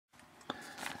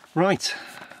Right,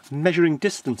 measuring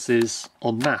distances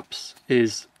on maps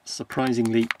is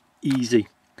surprisingly easy,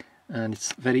 and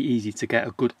it's very easy to get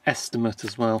a good estimate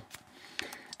as well.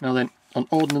 Now then, on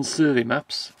Ordnance Survey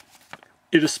maps,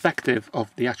 irrespective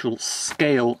of the actual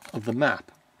scale of the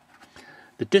map,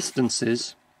 the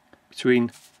distances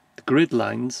between the grid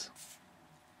lines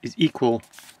is equal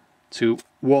to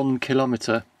 1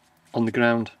 kilometre on the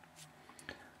ground.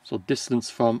 So distance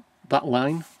from that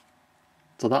line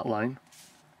to that line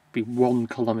would be 1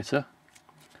 kilometre,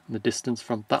 and the distance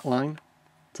from that line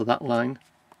to that line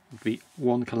would be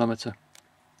 1 kilometre.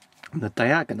 And the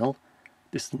diagonal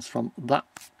distance from that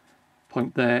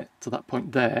point there to that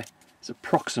point there is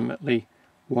approximately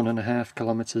 1.5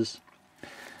 kilometres.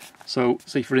 So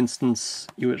say for instance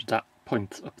you were at that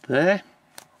point up there,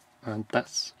 and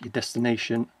that's your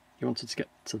destination, you wanted to get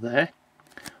to there.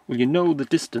 Well, you know the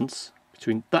distance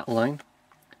between that line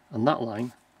and that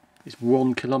line is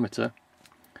 1 kilometre.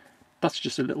 That's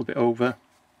just a little bit over,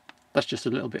 that's just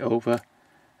a little bit over,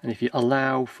 and if you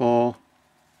allow for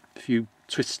a few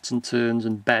twists and turns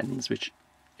and bends, which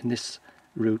in this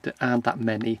route there aren't that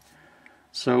many,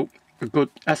 so a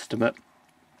good estimate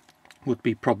would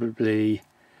be probably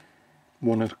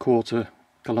 1.25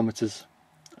 kilometres,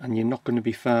 and you're not going to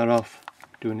be far off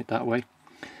doing it that way.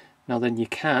 Now then, you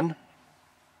can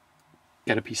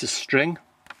get a piece of string,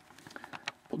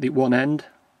 put the one end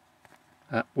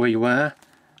at where you are,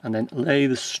 and then lay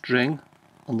the string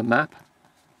on the map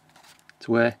to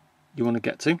where you want to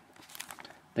get to.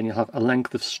 Then you'll have a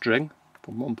length of string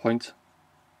from one point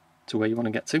to where you want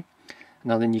to get to.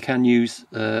 Now then, you can use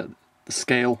the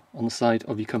scale on the side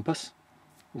of your compass,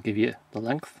 will give you the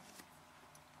length.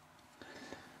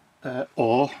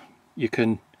 Or you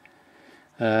can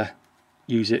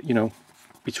use it, you know,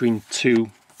 between two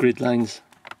grid lines.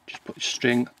 Just put your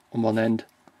string on one end,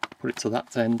 put it to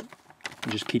that end,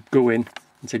 and just keep going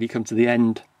until you come to the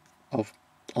end of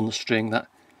on the string that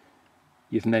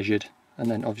you've measured, and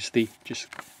then obviously just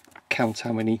count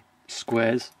how many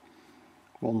squares,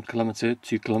 1 kilometre,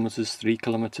 2 kilometres, 3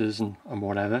 kilometres, and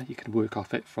whatever. You can work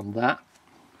off it from that.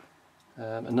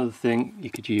 Another thing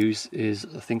you could use is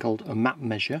a thing called a map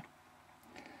measure.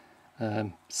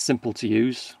 Simple to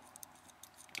use.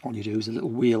 All you do is a little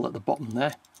wheel at the bottom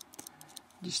there.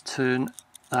 Just turn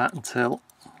that until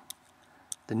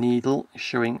the needle is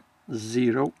showing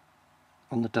 0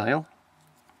 on the dial.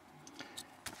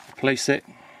 Place it,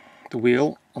 the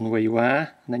wheel, on where you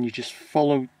are, and then you just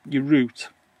follow your route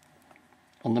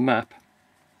on the map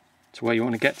to where you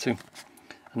want to get to.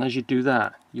 And as you do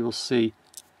that, you will see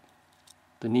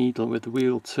the needle with the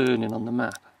wheel turning on the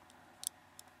map.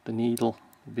 The needle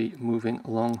will be moving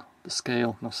along the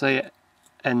scale. Now say it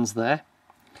ends there.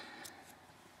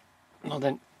 Now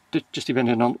then, just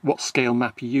depending on what scale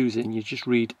map you're using, you just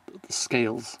read the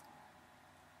scales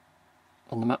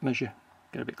on the map measure.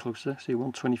 Get a bit closer, see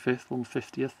 1/25th,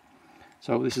 1/50th.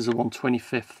 So this is a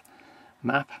 1/25th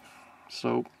map.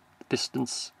 So the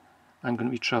distance I'm going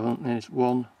to be travelling is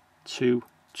 1, 2,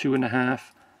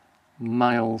 2.5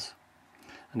 miles.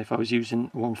 And if I was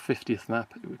using a 1/50th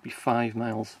map, it would be 5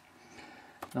 miles.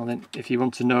 Now then, if you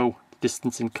want to know the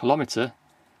distance in kilometre,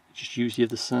 you just use the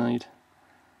other side.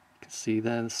 You can see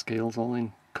there the scale's all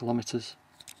in kilometres.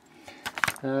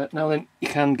 Now then, you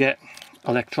can get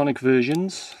electronic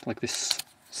versions like this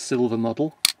silver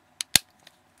model.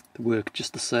 They work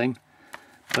just the same,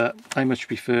 but I much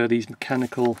prefer these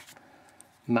mechanical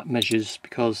map measures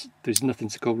because there's nothing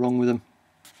to go wrong with them.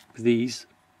 With these,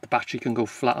 the battery can go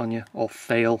flat on you or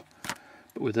fail,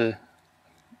 but with a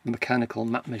mechanical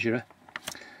map measurer,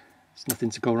 there's nothing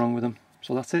to go wrong with them.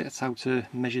 So that's it, that's how to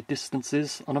measure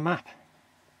distances on a map.